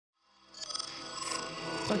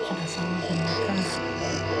Continuação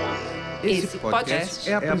de Esse podcast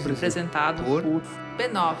é apresentado por b9.com.br.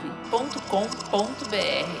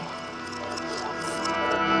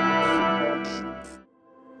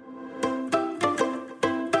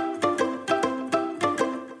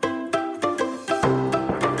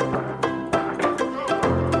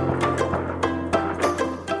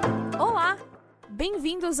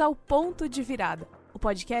 Bem-vindos ao Ponto de Virada, o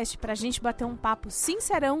podcast pra gente bater um papo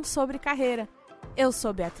sincerão sobre carreira. Eu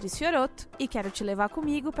sou Beatriz Fiorotto e quero te levar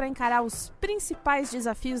comigo para encarar os principais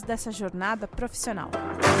desafios dessa jornada profissional.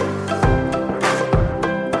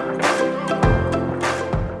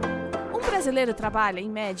 Um brasileiro trabalha, em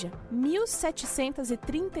média,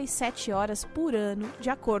 1.737 horas por ano, de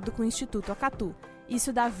acordo com o Instituto Acatu.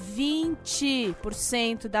 Isso dá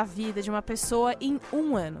 20% da vida de uma pessoa em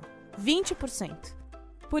um ano. 20%.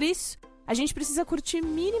 Por isso, a gente precisa curtir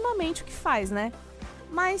minimamente o que faz, né?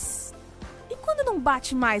 Mas e quando não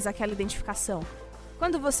bate mais aquela identificação?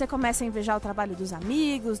 Quando você começa a invejar o trabalho dos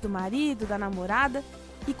amigos, do marido, da namorada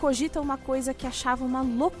e cogita uma coisa que achava uma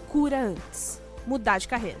loucura antes: mudar de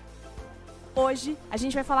carreira. Hoje, a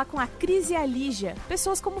gente vai falar com a Cris e a Lígia,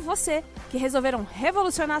 pessoas como você, que resolveram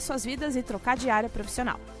revolucionar suas vidas e trocar de área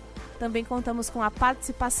profissional. Também contamos com a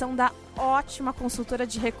participação da ótima consultora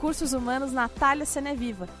de recursos humanos Natália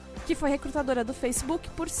Seneviva, que foi recrutadora do Facebook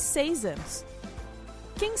por 6 anos.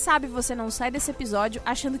 Quem sabe você não sai desse episódio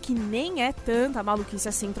achando que nem é tanta maluquice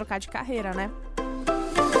assim trocar de carreira, né?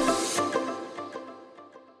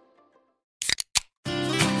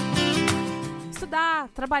 Estudar,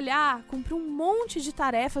 trabalhar, cumprir um monte de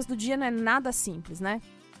tarefas do dia não é nada simples, né?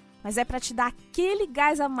 Mas é para te dar aquele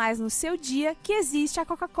gás a mais no seu dia que existe a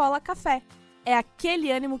Coca-Cola Café. É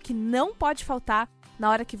aquele ânimo que não pode faltar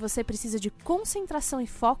na hora que você precisa de concentração e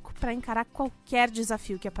foco para encarar qualquer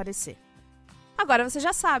desafio que aparecer. Agora você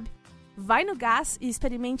já sabe. Vai no Gás e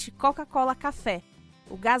experimente Coca-Cola Café,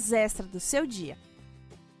 o gás extra do seu dia.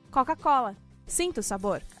 Coca-Cola. Sinta o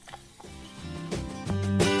sabor.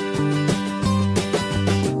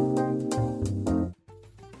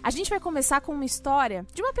 A gente vai começar com uma história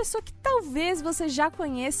de uma pessoa que talvez você já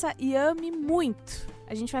conheça e ame muito.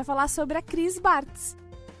 A gente vai falar sobre a Cris Bartz.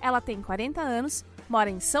 Ela tem 40 anos, mora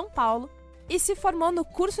em São Paulo e se formou no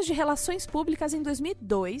curso de Relações Públicas em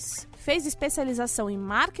 2002, fez especialização em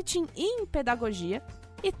Marketing e em Pedagogia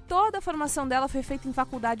e toda a formação dela foi feita em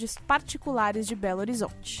faculdades particulares de Belo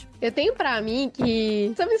Horizonte. Eu tenho pra mim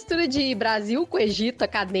que essa mistura de Brasil com Egito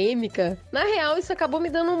acadêmica, na real isso acabou me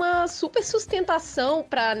dando uma super sustentação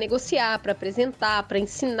pra negociar, pra apresentar, pra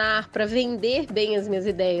ensinar, pra vender bem as minhas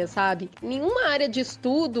ideias, sabe? Nenhuma área de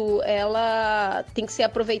estudo, ela tem que ser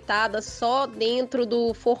aproveitada só dentro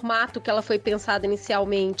do formato que ela foi pensada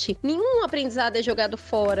inicialmente. Nenhum aprendizado é jogado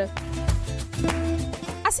fora.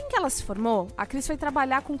 Assim que ela se formou, a Cris foi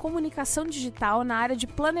trabalhar com comunicação digital na área de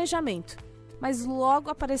planejamento, mas logo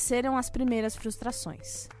apareceram as primeiras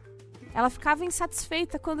frustrações. Ela ficava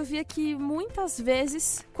insatisfeita quando via que, muitas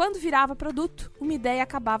vezes, quando virava produto, uma ideia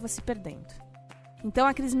acabava se perdendo. Então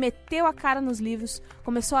a Cris meteu a cara nos livros,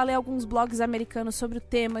 começou a ler alguns blogs americanos sobre o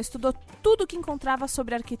tema, estudou tudo o que encontrava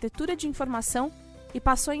sobre arquitetura de informação e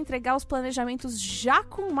passou a entregar os planejamentos já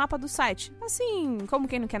com o mapa do site, assim como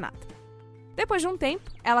quem não quer nada. Depois de um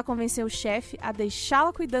tempo, ela convenceu o chefe a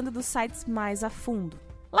deixá-la cuidando dos sites mais a fundo.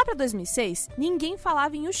 Lá para 2006, ninguém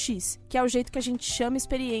falava em UX, que é o jeito que a gente chama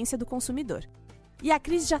experiência do consumidor. E a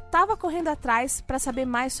Cris já estava correndo atrás para saber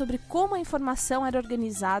mais sobre como a informação era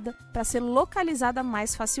organizada para ser localizada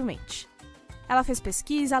mais facilmente. Ela fez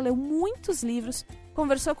pesquisa, leu muitos livros,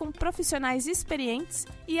 conversou com profissionais experientes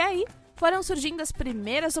e aí foram surgindo as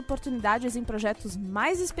primeiras oportunidades em projetos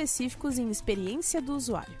mais específicos em experiência do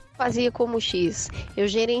usuário. Fazia como X. Eu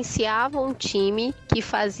gerenciava um time que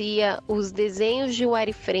fazia os desenhos de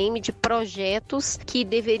wireframe de projetos que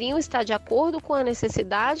deveriam estar de acordo com a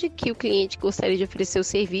necessidade que o cliente gostaria de oferecer o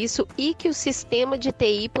serviço e que o sistema de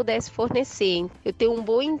TI pudesse fornecer. Eu tenho um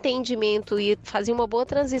bom entendimento e fazia uma boa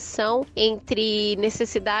transição entre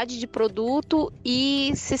necessidade de produto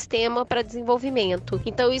e sistema para desenvolvimento.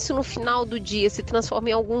 Então isso no final do dia se transforma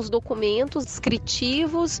em alguns documentos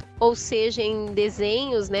descritivos, ou seja, em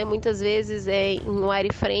desenhos, né? Muitas vezes em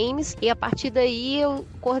wireframes, e a partir daí eu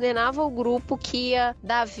coordenava o grupo que ia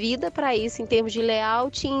dar vida para isso em termos de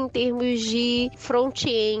layout e em termos de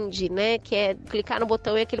front-end, né? Que é clicar no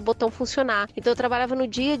botão e aquele botão funcionar. Então eu trabalhava no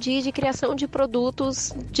dia a dia de criação de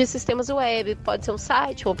produtos de sistemas web. Pode ser um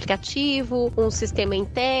site, um aplicativo, um sistema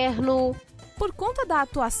interno. Por conta da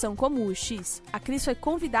atuação como UX, a Cris foi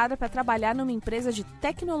convidada para trabalhar numa empresa de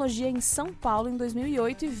tecnologia em São Paulo em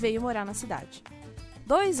 2008 e veio morar na cidade.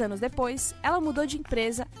 2 anos depois, ela mudou de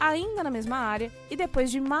empresa, ainda na mesma área, e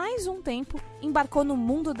depois de mais um tempo, embarcou no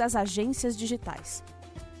mundo das agências digitais.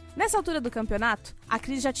 Nessa altura do campeonato, a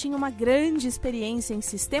Cris já tinha uma grande experiência em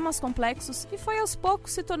sistemas complexos e foi aos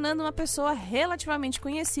poucos se tornando uma pessoa relativamente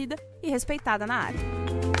conhecida e respeitada na área.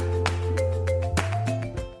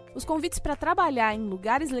 Os convites para trabalhar em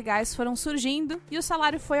lugares legais foram surgindo e o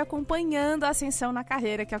salário foi acompanhando a ascensão na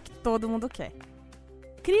carreira, que é o que todo mundo quer.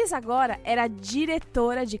 Cris agora era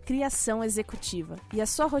diretora de criação executiva e a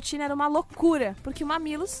sua rotina era uma loucura, porque o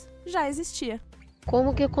Mamilos já existia.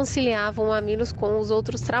 Como que eu conciliava o Mamilos com os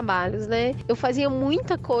outros trabalhos, né? Eu fazia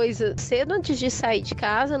muita coisa cedo antes de sair de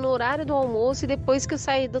casa, no horário do almoço e depois que eu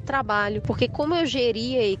saí do trabalho. Porque como eu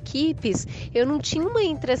geria equipes, eu não tinha uma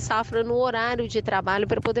entre-safra no horário de trabalho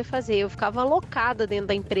para poder fazer. Eu ficava alocada dentro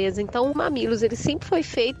da empresa. Então o Mamilos, ele sempre foi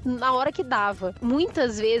feito na hora que dava.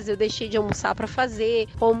 Muitas vezes eu deixei de almoçar para fazer,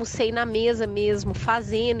 ou almocei na mesa mesmo,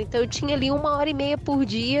 fazendo. Então eu tinha ali 1h30 por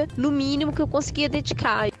dia, no mínimo, que eu conseguia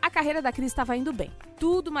dedicar. A carreira da Cris estava indo bem.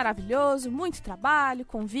 Tudo maravilhoso, muito trabalho,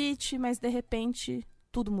 convite, mas de repente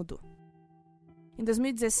tudo mudou. Em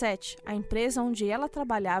 2017, a empresa onde ela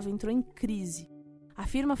trabalhava entrou em crise. A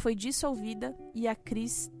firma foi dissolvida e a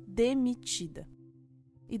Cris demitida.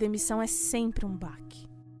 E demissão é sempre um baque.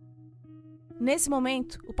 Nesse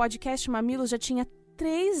momento, o podcast Mamilos já tinha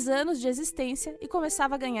 3 anos de existência e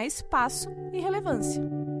começava a ganhar espaço e relevância.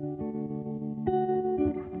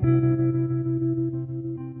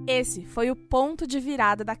 Esse foi o ponto de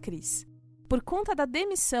virada da Cris. Por conta da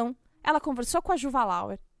demissão, ela conversou com a Juva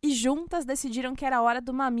Lauer e juntas decidiram que era hora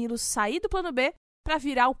do Mamilos sair do plano B para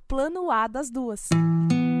virar o plano A das duas.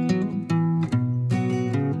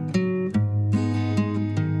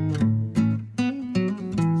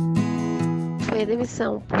 Foi a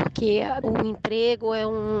demissão, porque o emprego é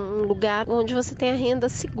um lugar onde você tem a renda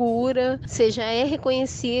segura, você já é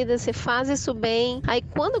reconhecida, você faz isso bem. Aí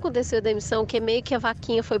quando aconteceu a demissão, que é meio que a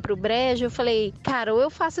vaquinha foi pro brejo, eu falei, cara, ou eu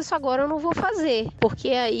faço isso agora ou eu não vou fazer, porque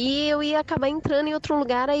aí eu ia acabar entrando em outro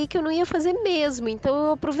lugar aí que eu não ia fazer mesmo. Então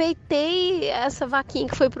eu aproveitei essa vaquinha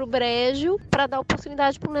que foi pro brejo para dar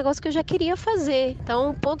oportunidade para um negócio que eu já queria fazer.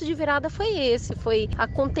 Então o ponto de virada foi esse, foi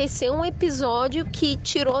acontecer um episódio que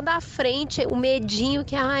tirou da frente o medinho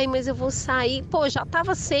que, ai, mas eu vou sair. Pô, já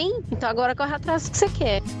tava sem, então agora corre atrás do que você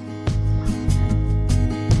quer.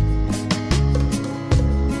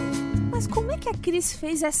 Mas como é que a Cris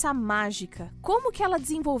fez essa mágica? Como que ela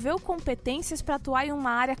desenvolveu competências para atuar em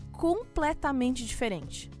uma área completamente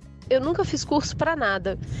diferente? Eu nunca fiz curso para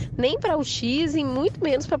nada, nem para o X e muito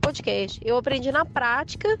menos para podcast. Eu aprendi na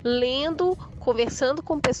prática, lendo, conversando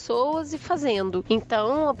com pessoas e fazendo.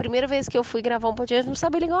 Então, a primeira vez que eu fui gravar um podcast, eu não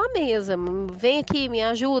sabia ligar uma mesa. Vem aqui, me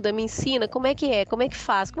ajuda, me ensina como é que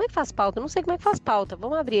faz pauta. Eu não sei como é que faz pauta.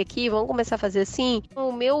 Vamos abrir aqui, vamos começar a fazer assim.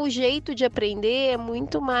 O meu jeito de aprender é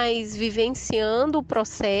muito mais vivenciando o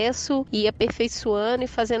processo e aperfeiçoando e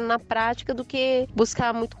fazendo na prática do que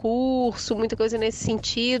buscar muito curso, muita coisa nesse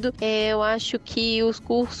sentido. Eu acho que os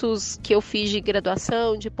cursos que eu fiz de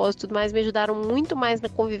graduação, de pós e tudo mais, me ajudaram muito mais na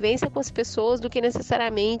convivência com as pessoas do que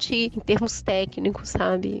necessariamente em termos técnicos,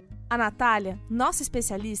 sabe? A Natália, nossa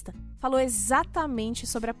especialista, falou exatamente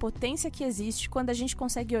sobre a potência que existe quando a gente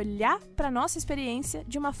consegue olhar para a nossa experiência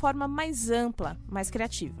de uma forma mais ampla, mais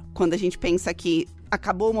criativa. Quando a gente pensa que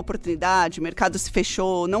acabou uma oportunidade, o mercado se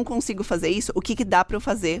fechou, não consigo fazer isso, o que dá para eu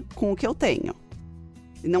fazer com o que eu tenho?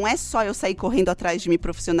 Não é só eu sair correndo atrás de me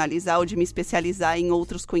profissionalizar ou de me especializar em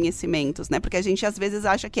outros conhecimentos, né? Porque a gente às vezes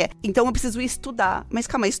acha que então eu preciso estudar. Mas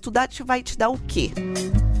calma, estudar vai te dar o quê?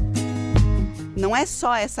 Não é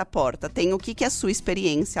só essa porta. Tem o que a sua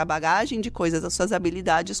experiência, a bagagem de coisas, as suas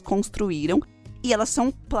habilidades construíram. E elas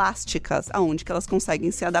são plásticas, aonde que elas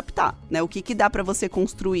conseguem se adaptar, né? O que dá para você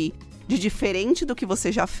construir de diferente do que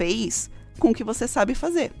você já fez com o que você sabe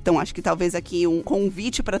fazer. Então, acho que talvez aqui um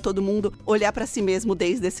convite para todo mundo olhar para si mesmo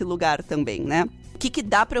desde esse lugar também, né? O que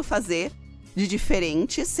dá para eu fazer de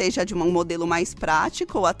diferente, seja de um modelo mais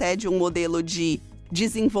prático ou até de um modelo de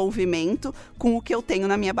desenvolvimento com o que eu tenho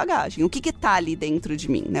na minha bagagem. O que tá ali dentro de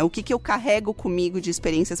mim, né? O que eu carrego comigo de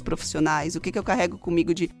experiências profissionais, o que eu carrego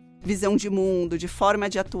comigo de visão de mundo, de forma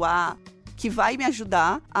de atuar, que vai me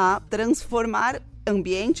ajudar a transformar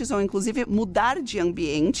ambientes ou, inclusive, mudar de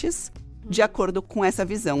ambientes de acordo com essa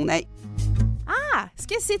visão, né? Ah,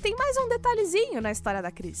 esqueci, tem mais um detalhezinho na história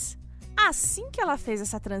da Cris. Assim que ela fez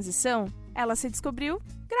essa transição, ela se descobriu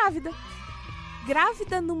grávida.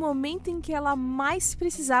 Grávida no momento em que ela mais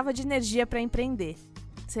precisava de energia para empreender.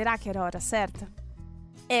 Será que era a hora certa?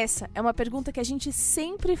 Essa é uma pergunta que a gente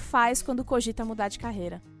sempre faz quando cogita mudar de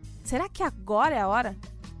carreira. Será que agora é a hora?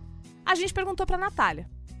 A gente perguntou para a Natália.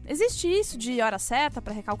 Existe isso de hora certa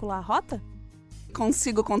para recalcular a rota?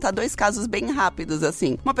 Consigo contar 2 casos bem rápidos,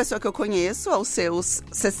 assim. Uma pessoa que eu conheço aos seus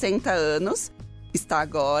 60 anos, está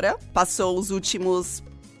agora, passou os últimos,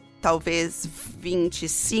 talvez,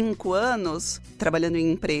 25 anos trabalhando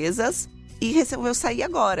em empresas e resolveu sair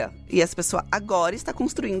agora. E essa pessoa agora está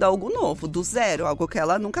construindo algo novo, do zero, algo que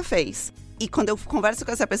ela nunca fez. E quando eu converso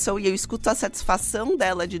com essa pessoa e eu escuto a satisfação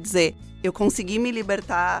dela de dizer, eu consegui me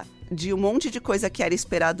libertar de um monte de coisa que era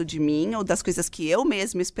esperado de mim, ou das coisas que eu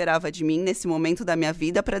mesma esperava de mim nesse momento da minha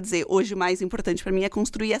vida, para dizer, hoje o mais importante para mim é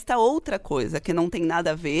construir esta outra coisa que não tem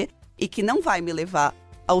nada a ver e que não vai me levar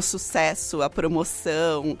ao sucesso, à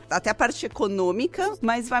promoção, até a parte econômica,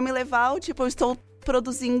 mas vai me levar ao tipo, eu estou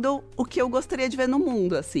produzindo o que eu gostaria de ver no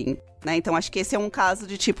mundo, assim, né? Então, acho que esse é um caso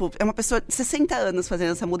de, tipo, é uma pessoa de 60 anos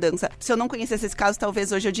fazendo essa mudança. Se eu não conhecesse esse caso,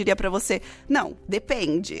 talvez hoje eu diria pra você, não,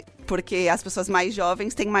 depende, porque as pessoas mais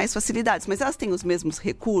jovens têm mais facilidades, mas elas têm os mesmos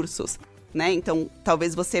recursos, né? Então,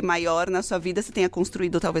 talvez você maior na sua vida, você tenha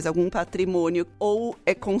construído talvez algum patrimônio ou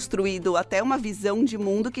é construído até uma visão de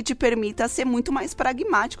mundo que te permita ser muito mais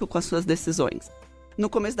pragmático com as suas decisões. No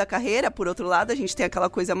começo da carreira, por outro lado, a gente tem aquela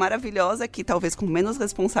coisa maravilhosa que talvez com menos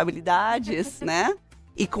responsabilidades, né?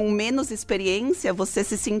 E com menos experiência, você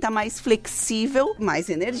se sinta mais flexível, mais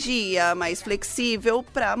energia, mais flexível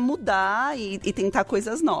para mudar e tentar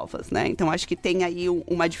coisas novas, né? Então, acho que tem aí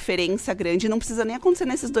uma diferença grande. Não precisa nem acontecer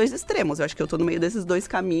nesses 2 extremos. Eu acho que eu tô no meio desses 2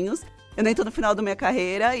 caminhos. Eu nem tô no final da minha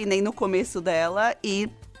carreira e nem no começo dela. E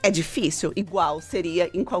é difícil, igual seria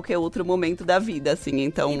em qualquer outro momento da vida, assim,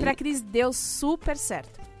 então... E pra Cris deu super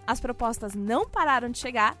certo. As propostas não pararam de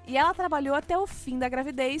chegar e ela trabalhou até o fim da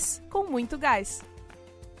gravidez com muito gás.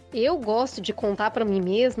 Eu gosto de contar pra mim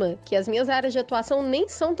mesma que as minhas áreas de atuação nem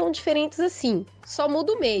são tão diferentes assim. Só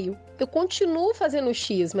muda o meio. Eu continuo fazendo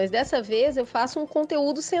X, mas dessa vez eu faço um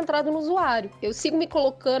conteúdo centrado no usuário. Eu sigo me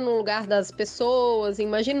colocando no lugar das pessoas,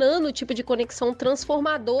 imaginando o tipo de conexão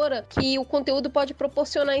transformadora que o conteúdo pode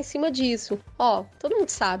proporcionar em cima disso. Ó, todo mundo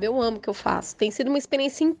sabe, eu amo o que eu faço. Tem sido uma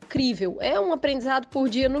experiência incrível. É um aprendizado por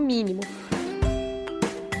dia no mínimo.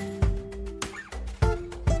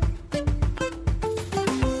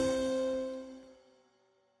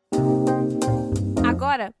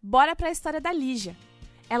 Agora, bora para a história da Lígia.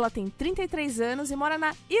 Ela tem 33 anos e mora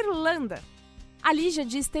na Irlanda. A Lígia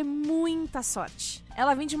diz ter muita sorte.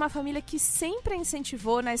 Ela vem de uma família que sempre a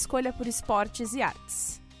incentivou na escolha por esportes e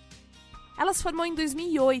artes. Ela se formou em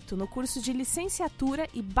 2008 no curso de licenciatura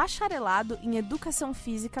e bacharelado em Educação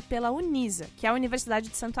Física pela Unisa, que é a Universidade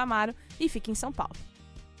de Santo Amaro e fica em São Paulo.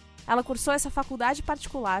 Ela cursou essa faculdade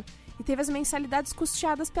particular e teve as mensalidades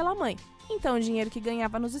custeadas pela mãe. Então, o dinheiro que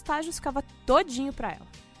ganhava nos estágios ficava todinho para ela.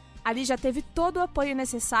 A Lígia teve todo o apoio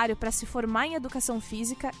necessário para se formar em Educação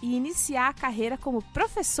Física e iniciar a carreira como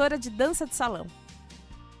professora de dança de salão.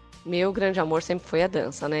 Meu grande amor sempre foi a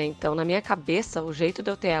dança, né? Então, na minha cabeça, o jeito de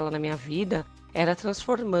eu ter ela na minha vida era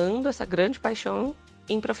transformando essa grande paixão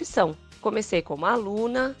em profissão. Comecei como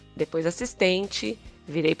aluna, depois assistente,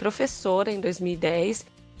 virei professora em 2010.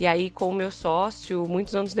 E aí, com o meu sócio,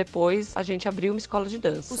 muitos anos depois, a gente abriu uma escola de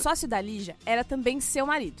dança. O sócio da Lígia era também seu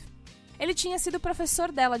marido. Ele tinha sido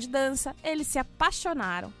professor dela de dança, eles se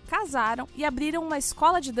apaixonaram, casaram e abriram uma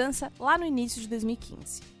escola de dança lá no início de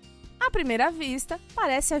 2015. À primeira vista,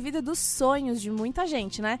 parece a vida dos sonhos de muita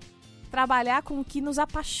gente, né? Trabalhar com o que nos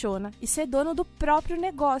apaixona e ser dono do próprio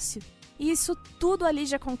negócio. E isso tudo a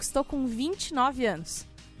Lígia conquistou com 29 anos.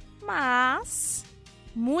 Mas...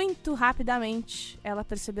 muito rapidamente, ela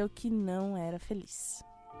percebeu que não era feliz.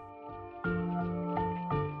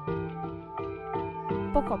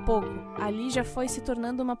 Pouco a pouco, a Lígia foi se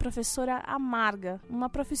tornando uma professora amarga, uma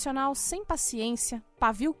profissional sem paciência,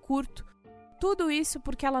 pavio curto. Tudo isso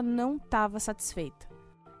porque ela não estava satisfeita.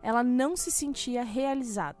 Ela não se sentia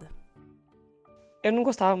realizada. Eu não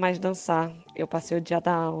gostava mais de dançar. Eu passei a odiar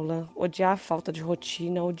da aula, odiar a falta de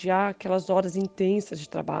rotina, odiar aquelas horas intensas de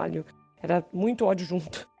trabalho. Era muito ódio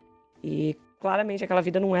junto. E claramente aquela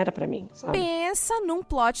vida não era pra mim, sabe? Pensa num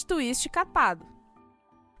plot twist capado.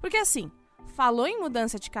 Porque assim, falou em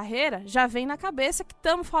mudança de carreira, já vem na cabeça que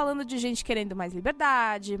estamos falando de gente querendo mais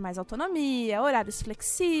liberdade, mais autonomia, horários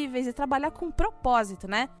flexíveis e trabalhar com propósito,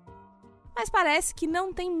 né? Mas parece que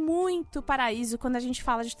não tem muito paraíso quando a gente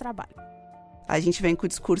fala de trabalho. A gente vem com o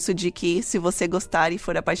discurso de que se você gostar e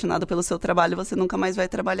for apaixonado pelo seu trabalho, você nunca mais vai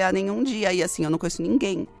trabalhar nenhum dia. E assim, eu não conheço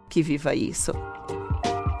ninguém que viva isso.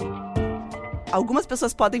 Algumas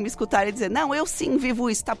pessoas podem me escutar e dizer, não, eu sim vivo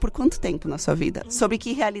isso. Tá, por quanto tempo na sua vida? Sobre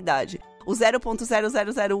que realidade? O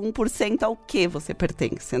 0,0001% ao que você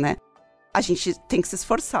pertence, né? A gente tem que se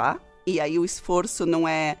esforçar E aí o esforço não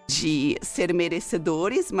é de ser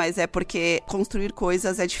merecedores, mas é porque construir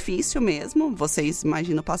coisas é difícil mesmo. Vocês,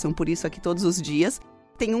 imagino, passam por isso aqui todos os dias.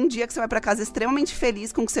 Tem um dia que você vai pra casa extremamente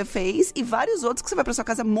feliz com o que você fez e vários outros que você vai pra sua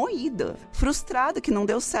casa moída, frustrada, que não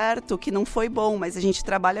deu certo, que não foi bom, mas a gente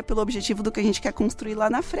trabalha pelo objetivo do que a gente quer construir lá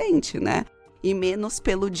na frente, né? E menos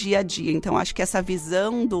pelo dia a dia. Então, acho que essa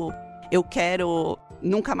visão do eu quero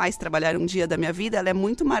nunca mais trabalhar um dia da minha vida, ela é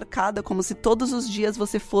muito marcada como se todos os dias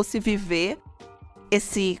você fosse viver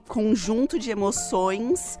esse conjunto de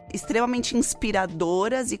emoções extremamente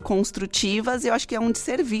inspiradoras e construtivas. Eu acho que é um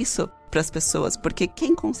desserviço para as pessoas, porque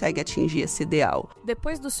quem consegue atingir esse ideal?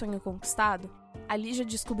 Depois do sonho conquistado, a Lígia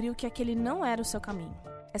descobriu que aquele não era o seu caminho.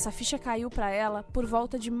 Essa ficha caiu para ela por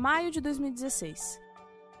volta de maio de 2016.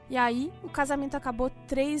 E aí, o casamento acabou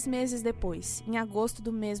 3 meses depois, em agosto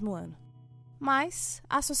do mesmo ano. Mas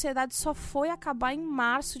a sociedade só foi acabar em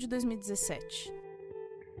março de 2017.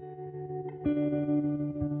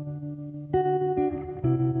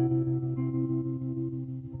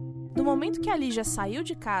 No momento que a Lígia saiu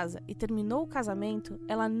de casa e terminou o casamento,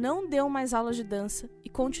 ela não deu mais aulas de dança e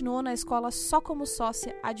continuou na escola só como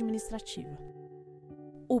sócia administrativa.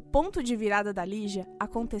 O ponto de virada da Lígia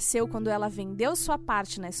aconteceu quando ela vendeu sua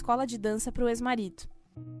parte na escola de dança para o ex-marido.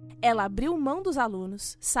 Ela abriu mão dos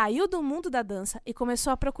alunos, saiu do mundo da dança e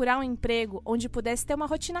começou a procurar um emprego onde pudesse ter uma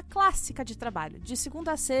rotina clássica de trabalho, de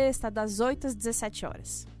segunda a sexta, das 8 às 17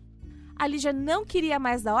 horas. A Lígia não queria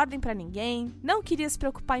mais dar ordem para ninguém, não queria se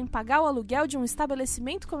preocupar em pagar o aluguel de um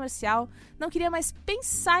estabelecimento comercial, não queria mais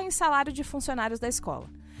pensar em salário de funcionários da escola.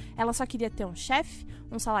 Ela só queria ter um chefe,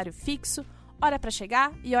 um salário fixo, hora para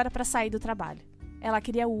chegar e hora para sair do trabalho. Ela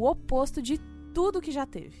queria o oposto de tudo que já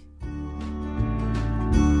teve.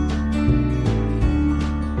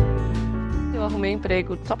 Eu arrumei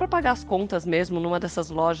emprego só para pagar as contas mesmo numa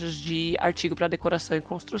dessas lojas de artigo para decoração e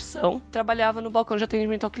construção. Trabalhava no balcão de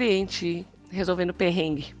atendimento ao cliente, resolvendo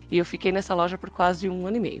perrengue. E eu fiquei nessa loja por quase 1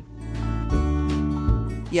 ano e meio.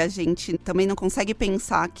 E a gente também não consegue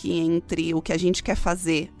pensar que entre o que a gente quer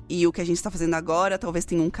fazer e o que a gente está fazendo agora, talvez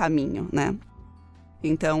tenha um caminho, né?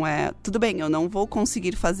 Então, tudo bem, eu não vou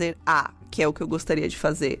conseguir fazer A, que é o que eu gostaria de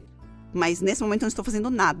fazer. Mas nesse momento eu não estou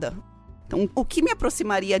fazendo nada. Então, o que me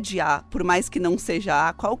aproximaria de A, por mais que não seja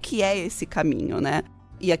A, qual que é esse caminho, né?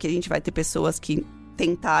 E aqui a gente vai ter pessoas que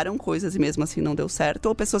tentaram coisas e mesmo assim não deu certo,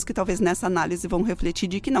 ou pessoas que talvez nessa análise vão refletir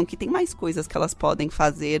de que não, que tem mais coisas que elas podem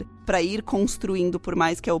fazer para ir construindo, por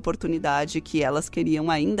mais que a oportunidade que elas queriam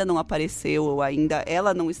ainda não apareceu, ou ainda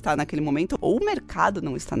ela não está naquele momento, ou o mercado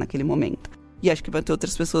não está naquele momento. E acho que vai ter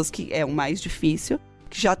outras pessoas que é o mais difícil,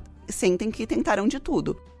 que já sentem que tentaram de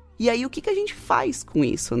tudo. E aí, o que a gente faz com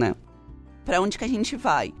isso, né? Pra onde que a gente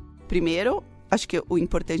vai? Primeiro, acho que o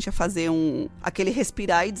importante é fazer aquele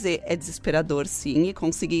respirar e dizer, é desesperador sim, e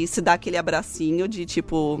conseguir se dar aquele abracinho de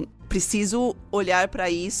tipo, preciso olhar pra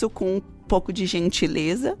isso com um pouco de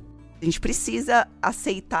gentileza. A gente precisa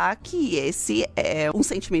aceitar que esse é um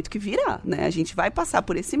sentimento que virá, né? A gente vai passar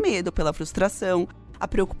por esse medo, pela frustração, a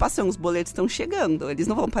preocupação, os boletos estão chegando, eles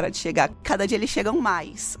não vão parar de chegar. Cada dia eles chegam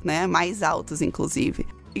mais, né? Mais altos, inclusive.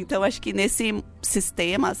 Então, acho que nesse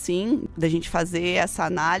sistema, assim, da gente fazer essa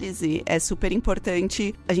análise, é super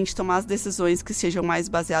importante a gente tomar as decisões que sejam mais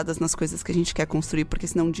baseadas nas coisas que a gente quer construir, porque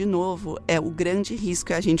senão, de novo, o grande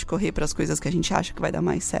risco é a gente correr para as coisas que a gente acha que vai dar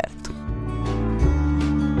mais certo.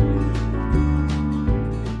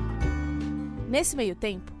 Nesse meio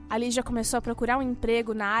tempo, a Lígia começou a procurar um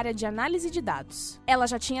emprego na área de análise de dados. Ela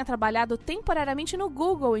já tinha trabalhado temporariamente no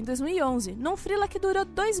Google em 2011, num freela que durou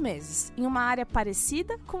 2 meses, em uma área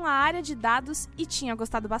parecida com a área de dados e tinha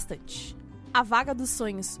gostado bastante. A vaga dos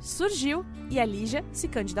sonhos surgiu e a Lígia se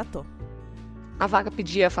candidatou. A vaga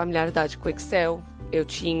pedia familiaridade com Excel, eu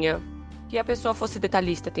tinha. Que a pessoa fosse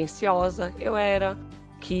detalhista e atenciosa, eu era.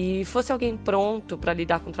 Que fosse alguém pronto para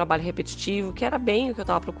lidar com trabalho repetitivo, que era bem o que eu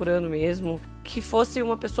estava procurando mesmo, que fosse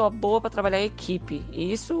uma pessoa boa para trabalhar em equipe.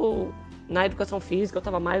 E isso, na educação física, eu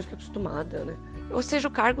estava mais do que acostumada, né? Ou seja,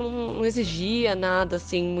 o cargo não exigia nada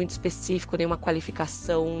assim muito específico, nenhuma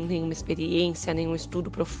qualificação, nenhuma experiência, nenhum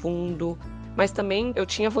estudo profundo. Mas também eu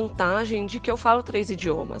tinha vantagem de que eu falo 3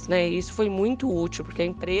 idiomas, né? E isso foi muito útil, porque a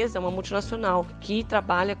empresa é uma multinacional que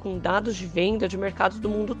trabalha com dados de venda de mercados do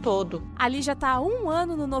mundo todo. A Lígia está há 1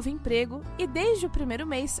 ano no novo emprego e desde o primeiro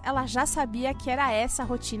mês ela já sabia que era essa a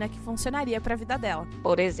rotina que funcionaria para a vida dela.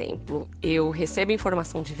 Por exemplo, eu recebo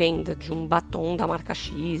informação de venda de um batom da marca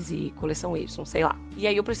X e coleção Y, sei lá. E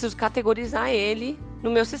aí eu preciso categorizar ele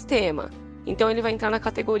no meu sistema. Então ele vai entrar na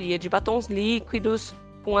categoria de batons líquidos,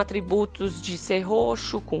 com atributos de ser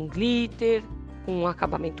roxo, com glitter, com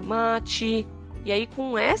acabamento mate, E aí,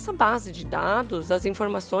 com essa base de dados, as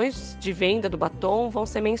informações de venda do batom vão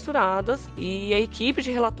ser mensuradas e a equipe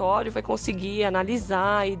de relatório vai conseguir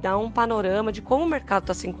analisar e dar um panorama de como o mercado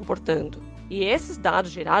está se comportando. E esses dados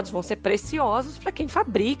gerados vão ser preciosos para quem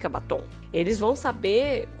fabrica batom. Eles vão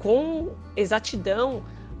saber com exatidão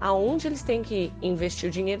aonde eles têm que investir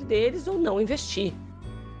o dinheiro deles ou não investir.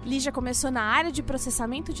 Lígia começou na área de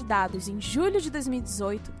processamento de dados em julho de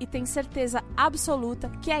 2018 e tem certeza absoluta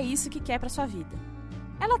que é isso que quer para sua vida.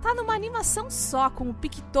 Ela tá numa animação só com o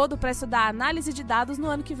pique todo para estudar análise de dados no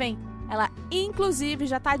ano que vem. Ela, inclusive,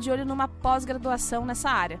 já tá de olho numa pós-graduação nessa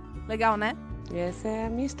área. Legal, né? E essa é a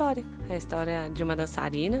minha história. É a história de uma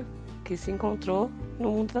dançarina que se encontrou no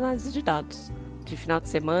mundo da análise de dados. De final de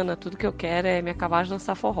semana, tudo que eu quero é me acabar de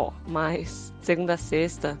dançar forró. Mas, segunda a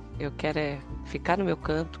sexta, eu quero ficar no meu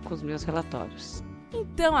canto com os meus relatórios.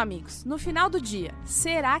 Então, amigos, no final do dia,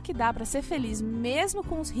 será que dá para ser feliz mesmo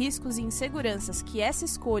com os riscos e inseguranças que essa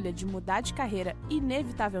escolha de mudar de carreira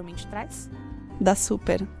inevitavelmente traz? Dá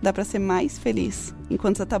super. Dá para ser mais feliz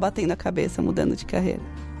enquanto você tá batendo a cabeça mudando de carreira.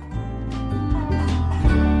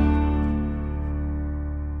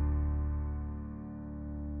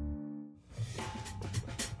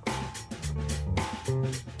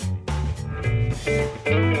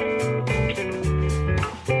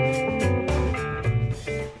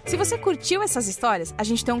 Se você curtiu essas histórias, a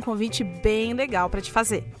gente tem um convite bem legal para te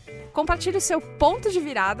fazer. Compartilhe o seu ponto de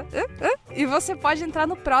virada e você pode entrar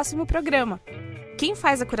no próximo programa. Quem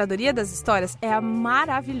faz a curadoria das histórias é a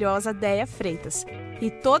maravilhosa Déia Freitas.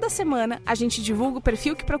 E toda semana a gente divulga o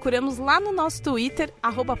perfil que procuramos lá no nosso Twitter,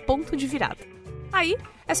 @ponto de virada. Aí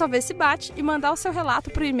é só ver se bate e mandar o seu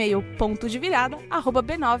relato para o e-mail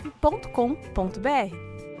pontodevirada@b9.com.br.